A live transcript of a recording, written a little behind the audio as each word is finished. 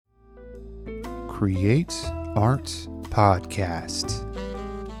Create Art Podcast.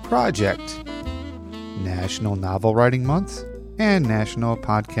 Project National Novel Writing Month and National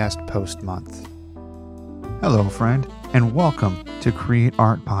Podcast Post Month. Hello, friend, and welcome to Create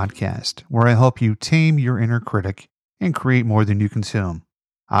Art Podcast, where I help you tame your inner critic and create more than you consume.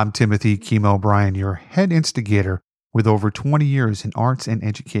 I'm Timothy Keem O'Brien, your head instigator with over 20 years in arts and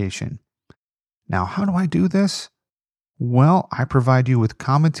education. Now, how do I do this? Well, I provide you with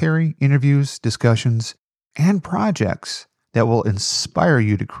commentary, interviews, discussions, and projects that will inspire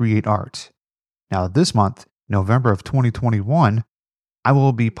you to create art. Now, this month, November of 2021, I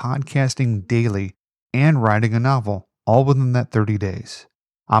will be podcasting daily and writing a novel, all within that 30 days.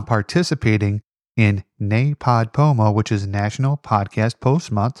 I'm participating in NaPodPoMo, which is National Podcast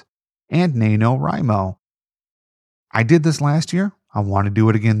Post Month, and NaNoWriMo. I did this last year. I want to do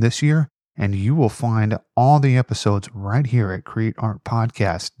it again this year. And you will find all the episodes right here at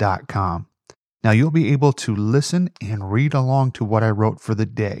createartpodcast.com. Now you'll be able to listen and read along to what I wrote for the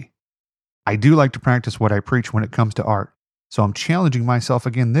day. I do like to practice what I preach when it comes to art, so I'm challenging myself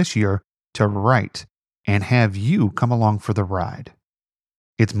again this year to write and have you come along for the ride.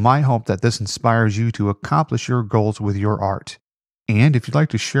 It's my hope that this inspires you to accomplish your goals with your art. And if you'd like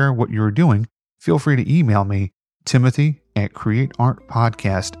to share what you're doing, feel free to email me,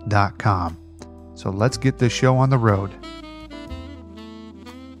 timothy@createartpodcast.com. So let's get this show on the road.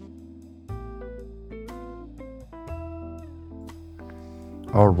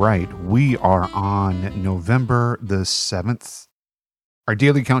 All right, we are on November the 7th. Our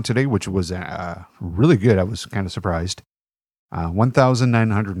daily count today, which was really good, I was kind of surprised,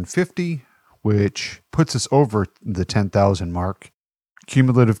 1,950, which puts us over the 10,000 mark.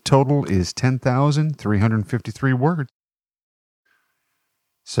 Cumulative total is 10,353 words.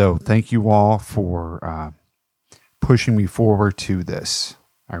 So thank you all for pushing me forward to this.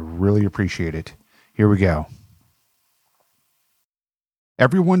 I really appreciate it. Here we go.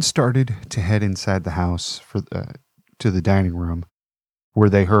 Everyone started to head inside the house to the dining room,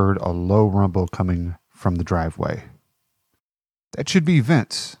 where they heard a low rumble coming from the driveway. That should be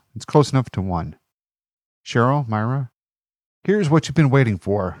Vince. It's close enough to one. Cheryl, Myra, here's what you've been waiting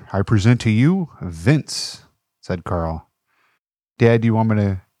for. I present to you Vince, said Carl. Dad, do you want me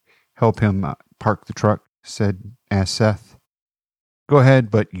to help him park the truck? asked Seth. Go ahead,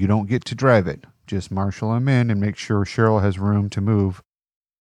 but you don't get to drive it. Just marshal him in and make sure Cheryl has room to move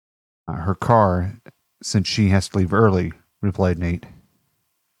her car since she has to leave early, replied Nate.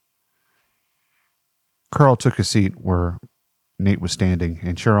 Carl took a seat where Nate was standing,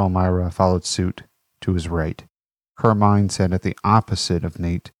 and Cheryl and Myra followed suit to his right. Carmine sat at the opposite of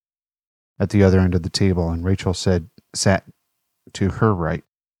Nate at the other end of the table, and Rachel sat to her right.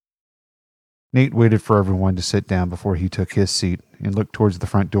 Nate waited for everyone to sit down before he took his seat and looked towards the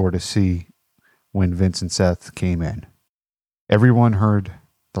front door to see when Vince and Seth came in. Everyone heard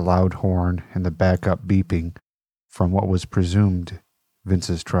the loud horn and the backup beeping from what was presumed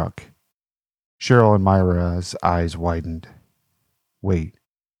Vince's truck. Cheryl and Myra's eyes widened. Wait,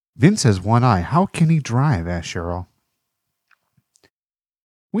 Vince has one eye. How can he drive? Asked Cheryl.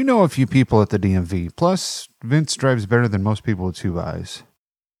 We know a few people at the DMV. Plus, Vince drives better than most people with two eyes.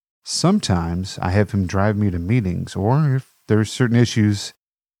 Sometimes I have him drive me to meetings, or if there's certain issues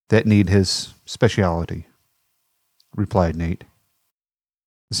that need his specialty, replied Nate.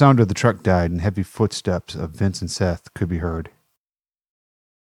 The sound of the truck died, and heavy footsteps of Vince and Seth could be heard.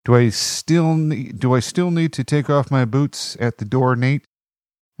 Do I still need to take off my boots at the door, Nate?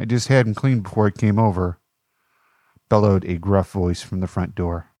 I just had them cleaned before I came over, bellowed a gruff voice from the front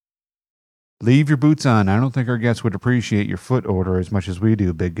door. Leave your boots on. I don't think our guests would appreciate your foot odor as much as we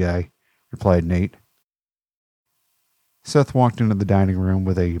do, big guy, replied Nate. Seth walked into the dining room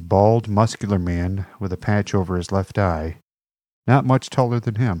with a bald, muscular man with a patch over his left eye, not much taller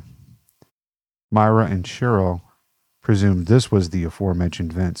than him. Myra and Cheryl presumed this was the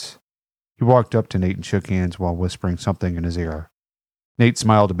aforementioned Vince. He walked up to Nate and shook hands while whispering something in his ear. Nate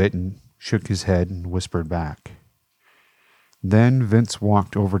smiled a bit and shook his head and whispered back. Then Vince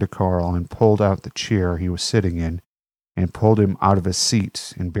walked over to Carl and pulled out the chair he was sitting in and pulled him out of his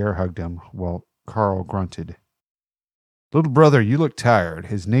seat and bear hugged him while Carl grunted. Little brother, you look tired.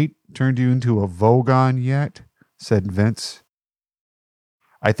 Has Nate turned you into a Vogon yet? Said Vince.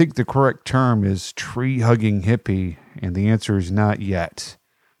 I think the correct term is tree-hugging hippie, and the answer is not yet.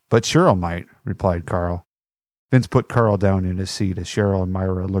 But Cheryl might, replied Carl. Vince put Carl down in his seat as Cheryl and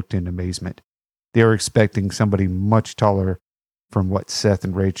Myra looked in amazement. They were expecting somebody much taller from what Seth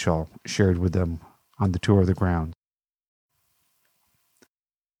and Rachel shared with them on the tour of the grounds.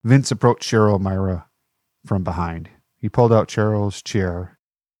 Vince approached Cheryl and Myra from behind. He pulled out Cheryl's chair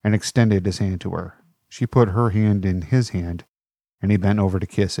and extended his hand to her. She put her hand in his hand, and he bent over to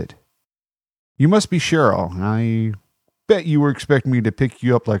kiss it. "You must be Cheryl. I bet you were expecting me to pick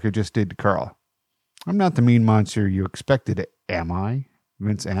you up like I just did to Carl. I'm not the mean monster you expected, am I?"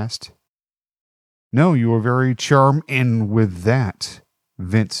 Vince asked. "No, you were very charming." And with that,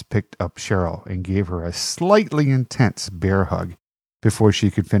 Vince picked up Cheryl and gave her a slightly intense bear hug before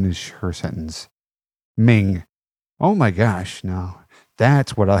she could finish her sentence. Ming, "Oh my gosh, no,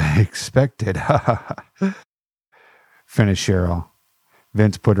 that's what I expected." Finished Cheryl.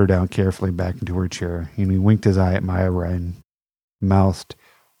 Vince put her down carefully back into her chair, and he winked his eye at Myra and mouthed,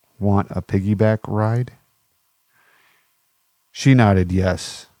 "Want a piggyback ride?" She nodded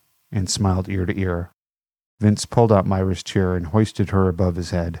yes and smiled ear to ear. Vince pulled out Myra's chair and hoisted her above his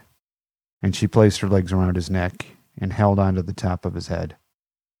head, and she placed her legs around his neck and held onto the top of his head.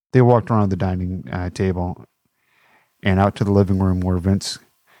 They walked around the dining table and out to the living room where Vince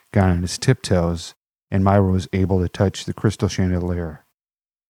got on his tiptoes and Myra was able to touch the crystal chandelier.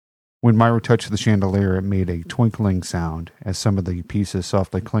 When Myra touched the chandelier, it made a twinkling sound as some of the pieces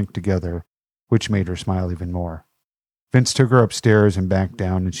softly clinked together, which made her smile even more. Vince took her upstairs and back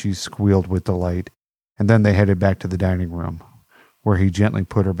down, and she squealed with delight, and then they headed back to the dining room, where he gently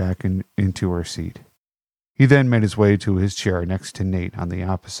put her back into her seat. He then made his way to his chair next to Nate on the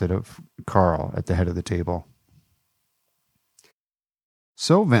opposite of Carl at the head of the table.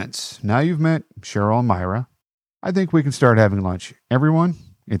 "So, Vince, now you've met Cheryl and Myra, I think we can start having lunch. Everyone,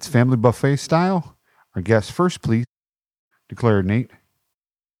 it's family buffet style. Our guests first, please," declared Nate.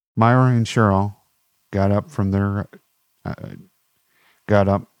 Myra and Cheryl got up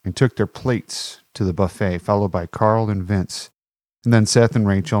and took their plates to the buffet, followed by Carl and Vince, and then Seth and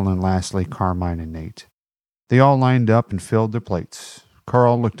Rachel, and lastly Carmine and Nate. They all lined up and filled their plates.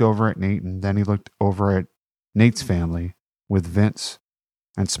 Carl looked over at Nate, and then he looked over at Nate's family with Vince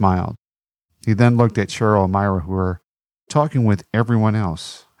and smiled. He then looked at Cheryl and Myra, who were talking with everyone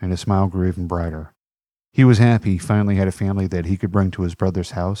else, and his smile grew even brighter. He was happy he finally had a family that he could bring to his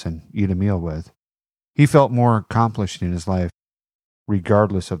brother's house and eat a meal with. He felt more accomplished in his life,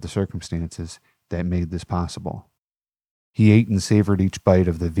 regardless of the circumstances that made this possible. He ate and savored each bite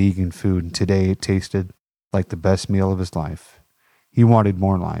of the vegan food, and today it tasted like the best meal of his life. He wanted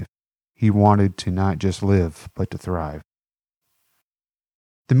more life. He wanted to not just live, but to thrive.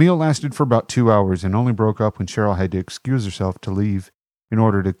 The meal lasted for about 2 hours and only broke up when Cheryl had to excuse herself to leave in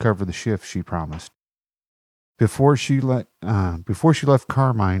order to cover the shift she promised. Before she left,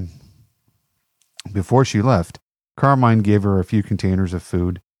 Carmine gave her a few containers of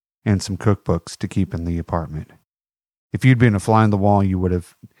food and some cookbooks to keep in the apartment. If you'd been a fly on the wall, you would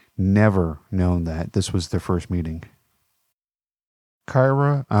have never known that this was their first meeting.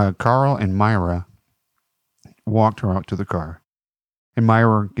 Carl and Myra walked her out to the car, and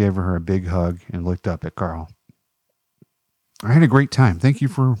Myra gave her a big hug and looked up at Carl. "I had a great time. Thank you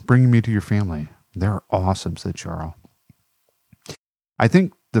for bringing me to your family. They're awesome," said Cheryl. "I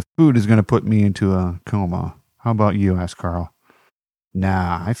think the food is going to put me into a coma. How about you?" asked Carl.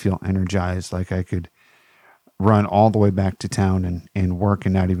 "Nah, I feel energized, like I could run all the way back to town and work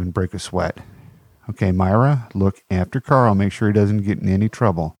and not even break a sweat." "Okay, Myra, look after Carl. Make sure he doesn't get in any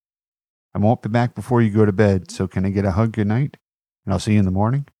trouble. I won't be back before you go to bed, so can I get a hug good night? And I'll see you in the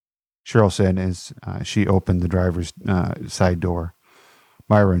morning," Cheryl said as she opened the driver's side door.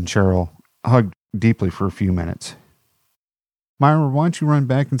 Myra and Cheryl hugged deeply for a few minutes. "Myra, why don't you run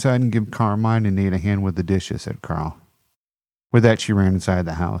back inside and give Carmine and Nate a hand with the dishes," said Carl. With that, she ran inside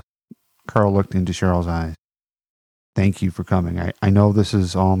the house. Carl looked into Cheryl's eyes. "Thank you for coming. I know this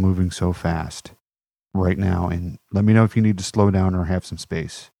is all moving so fast right now, and let me know if you need to slow down or have some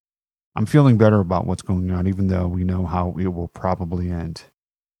space. I'm feeling better about what's going on, even though we know how it will probably end."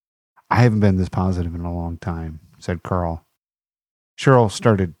 "I haven't been this positive in a long time," said Carl. Cheryl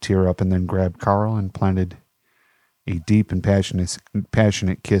started to tear up and then grabbed Carl and planted a deep and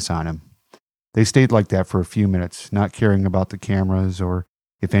passionate kiss on him. They stayed like that for a few minutes, not caring about the cameras or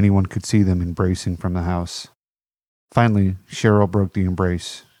if anyone could see them embracing from the house. Finally, Cheryl broke the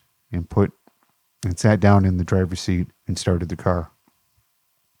embrace and sat down in the driver's seat and started the car.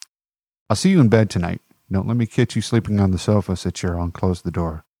 "I'll see you in bed tonight. Don't let me catch you sleeping on the sofa," said Cheryl and closed the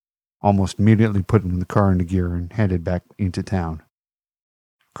door, almost immediately putting the car into gear and headed back into town.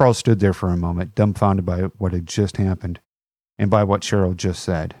 Carl stood there for a moment, dumbfounded by what had just happened and by what Cheryl just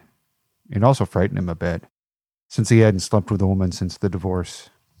said. It also frightened him a bit, since he hadn't slept with a woman since the divorce.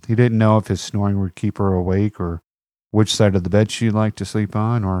 He didn't know if his snoring would keep her awake, or which side of the bed she'd like to sleep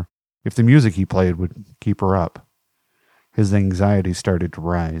on, or if the music he played would keep her up. His anxiety started to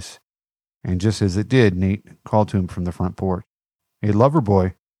rise, and just as it did, Nate called to him from the front porch. "Hey, lover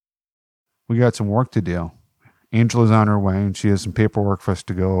boy, We got some work to do. Angela's on her way, and she has some paperwork for us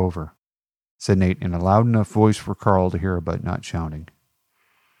to go over," said Nate in a loud enough voice for Carl to hear, but not shouting.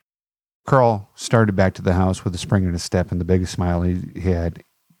 Carl started back to the house with a spring in his step and the biggest smile he had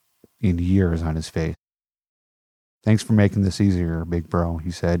in years on his face. "Thanks for making this easier, big bro,"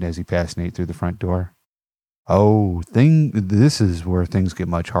 he said as he passed Nate through the front door. "Oh, this is where things get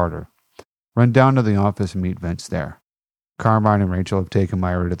much harder. Run down to the office and meet Vince there. Carmine and Rachel have taken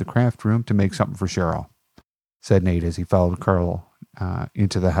Myra to the craft room to make something for Cheryl," said Nate as he followed Carl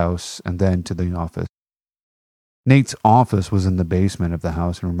into the house and then to the office. Nate's office was in the basement of the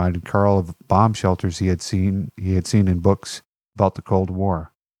house and reminded Carl of bomb shelters he had seen in books about the Cold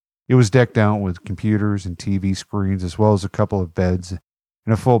War. It was decked out with computers and TV screens, as well as a couple of beds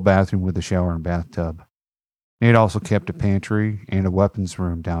and a full bathroom with a shower and bathtub. Nate also kept a pantry and a weapons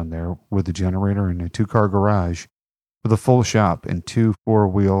room down there with a generator and a 2-car garage with a full shop and 2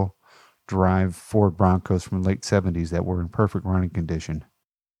 4-wheel drive Ford Broncos from the late 70s that were in perfect running condition.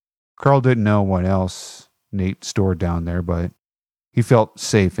 Carl didn't know what else Nate stored down there, but he felt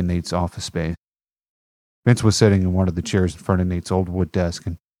safe in Nate's office space. Vince was sitting in one of the chairs in front of Nate's old wood desk,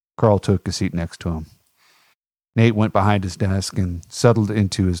 and Carl took a seat next to him. Nate went behind his desk and settled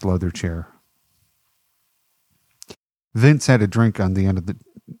into his leather chair. Vince had a drink on the end of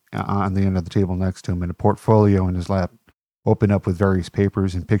the table next to him and a portfolio in his lap, open up with various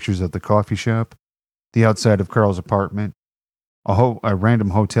papers and pictures of the coffee shop, the outside of Carl's apartment, a random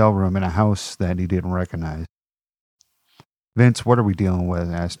hotel room, and a house that he didn't recognize. "Vince, what are we dealing with?"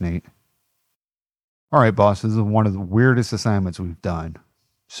 asked Nate. "All right, boss, this is one of the weirdest assignments we've done.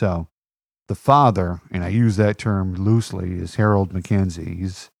 So, the father, and I use that term loosely, is Harold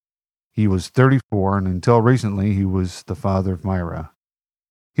McKenzie. He was 34, and until recently, he was the father of Myra.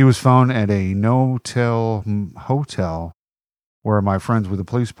 He was found at a no-tell hotel where my friends with the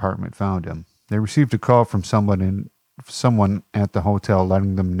police department found him. They received a call from someone at the hotel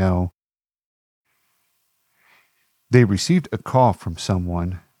letting them know. They received a call from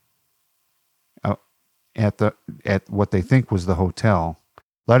someone at what they think was the hotel,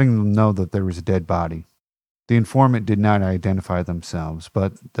 letting them know that there was a dead body. The informant did not identify themselves,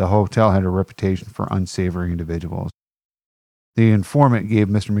 but the hotel had a reputation for unsavory individuals. The informant gave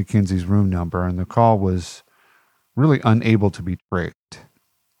Mr. McKenzie's room number, and the call was really unable to be traced.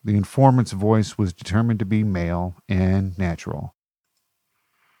 The informant's voice was determined to be male and natural.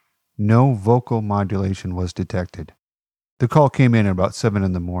 No vocal modulation was detected. The call came in at about 7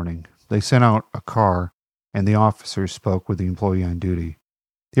 in the morning. They sent out a car, and the officers spoke with the employee on duty.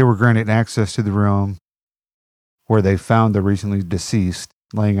 They were granted access to the room where they found the recently deceased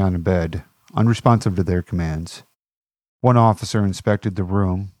laying on a bed, unresponsive to their commands. One officer inspected the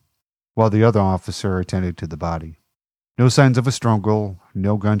room, while the other officer attended to the body. No signs of a struggle,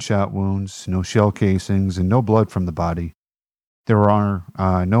 no gunshot wounds, no shell casings, and no blood from the body. There are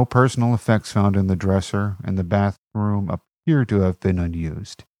no personal effects found in the dresser, and the bathroom appeared to have been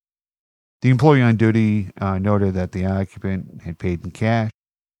unused. The employee on duty noted that the occupant had paid in cash,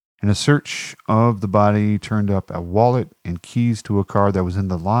 and a search of the body turned up a wallet and keys to a car that was in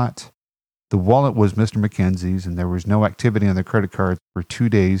the lot. The wallet was Mr. McKenzie's, and there was no activity on the credit card for 2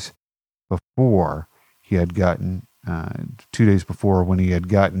 days before he had gotten 2 days before when he had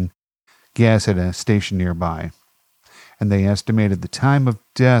gotten gas at a station nearby. And they estimated the time of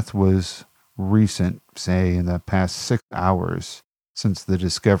death was recent, say in the past 6 hours since the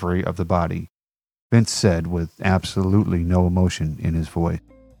discovery of the body, Vince said with absolutely no emotion in his voice.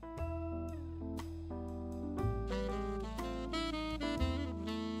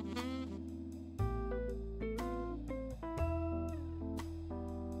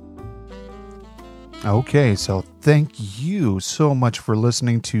 Okay, so thank you so much for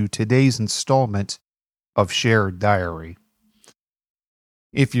listening to today's installment of Shared Diary.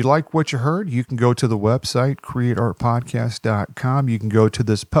 If you like what you heard, you can go to the website, createartpodcast.com. You can go to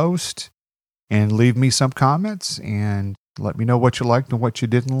this post and leave me some comments and let me know what you liked and what you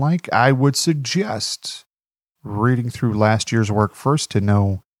didn't like. I would suggest reading through last year's work first to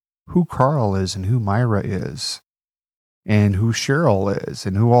know who Carl is and who Myra is, and who Cheryl is,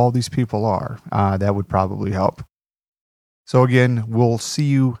 and who all these people are. That would probably help. So again, we'll see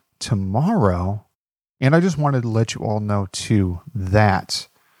you tomorrow. And I just wanted to let you all know, too, that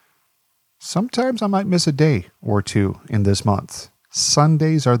sometimes I might miss a day or two in this month.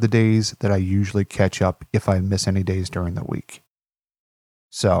 Sundays are the days that I usually catch up if I miss any days during the week.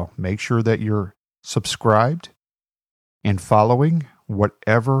 So make sure that you're subscribed and following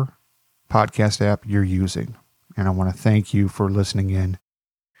whatever podcast app you're using. And I want to thank you for listening in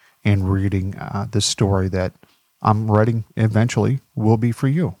and reading this story that I'm writing eventually will be for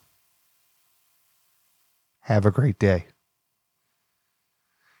you. Have a great day.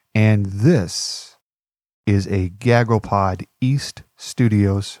 And this is a GagglePod East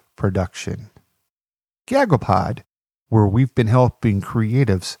Studios production. GagglePod, where we've been helping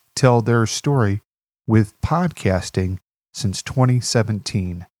creatives tell their story with podcasting since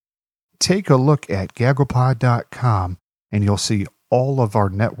 2017. Take a look at gagglepod.com and you'll see all of our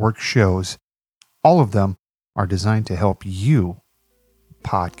network shows. All of them are designed to help you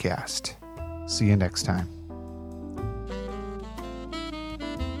podcast. See you next time.